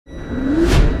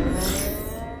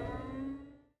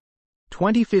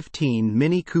2015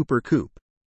 Mini Cooper Coupe.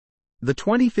 The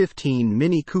 2015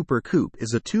 Mini Cooper Coupe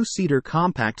is a two-seater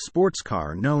compact sports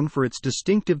car known for its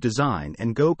distinctive design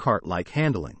and go-kart-like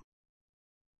handling.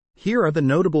 Here are the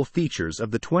notable features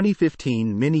of the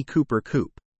 2015 Mini Cooper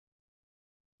Coupe.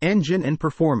 Engine and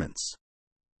performance.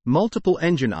 Multiple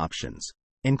engine options,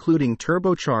 including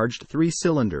turbocharged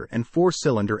 3-cylinder and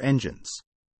 4-cylinder engines.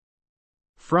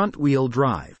 Front-wheel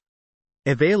drive.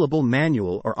 Available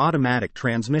manual or automatic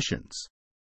transmissions.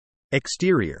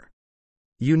 Exterior.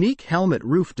 Unique helmet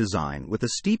roof design with a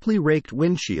steeply raked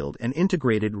windshield and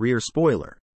integrated rear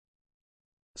spoiler.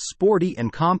 Sporty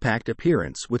and compact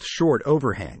appearance with short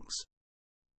overhangs.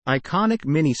 Iconic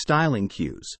mini styling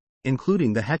cues,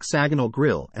 including the hexagonal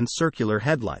grille and circular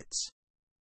headlights.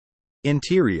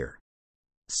 Interior.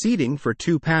 Seating for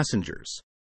 2 passengers.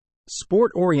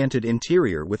 Sport-oriented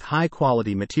interior with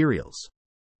high-quality materials.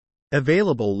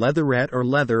 Available leatherette or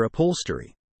leather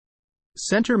upholstery.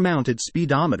 Center-mounted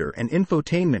speedometer and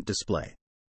infotainment display.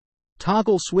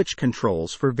 Toggle switch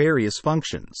controls for various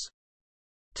functions.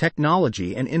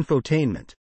 Technology and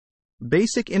infotainment.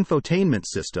 Basic infotainment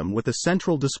system with a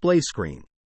central display screen.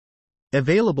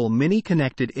 Available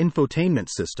mini-connected infotainment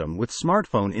system with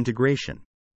smartphone integration.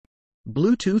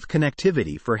 Bluetooth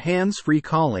connectivity for hands-free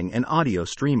calling and audio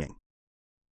streaming.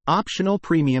 Optional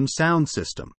premium sound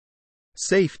system.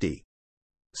 Safety.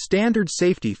 Standard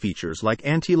safety features like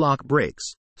anti-lock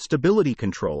brakes, stability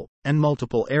control, and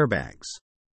multiple airbags.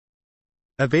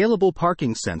 Available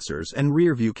parking sensors and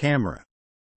rear-view camera.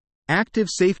 Active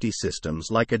safety systems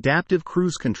like adaptive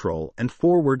cruise control and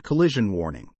forward collision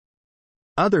warning.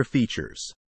 Other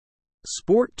features.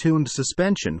 Sport-tuned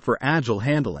suspension for agile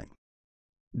handling.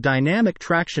 Dynamic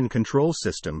traction control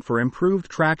system for improved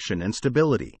traction and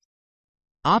stability.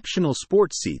 Optional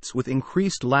sport seats with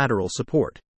increased lateral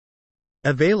support.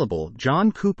 Available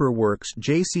John Cooper Works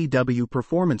JCW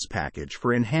Performance Package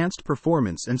for enhanced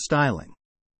performance and styling.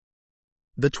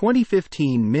 The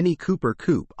 2015 Mini Cooper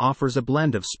Coupe offers a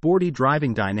blend of sporty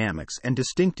driving dynamics and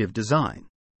distinctive design.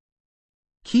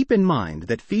 Keep in mind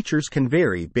that features can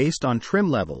vary based on trim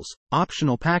levels,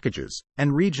 optional packages,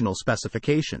 and regional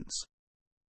specifications.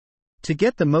 To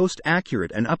get the most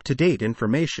accurate and up-to-date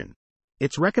information,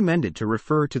 it's recommended to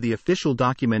refer to the official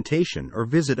documentation or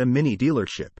visit a Mini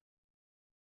dealership.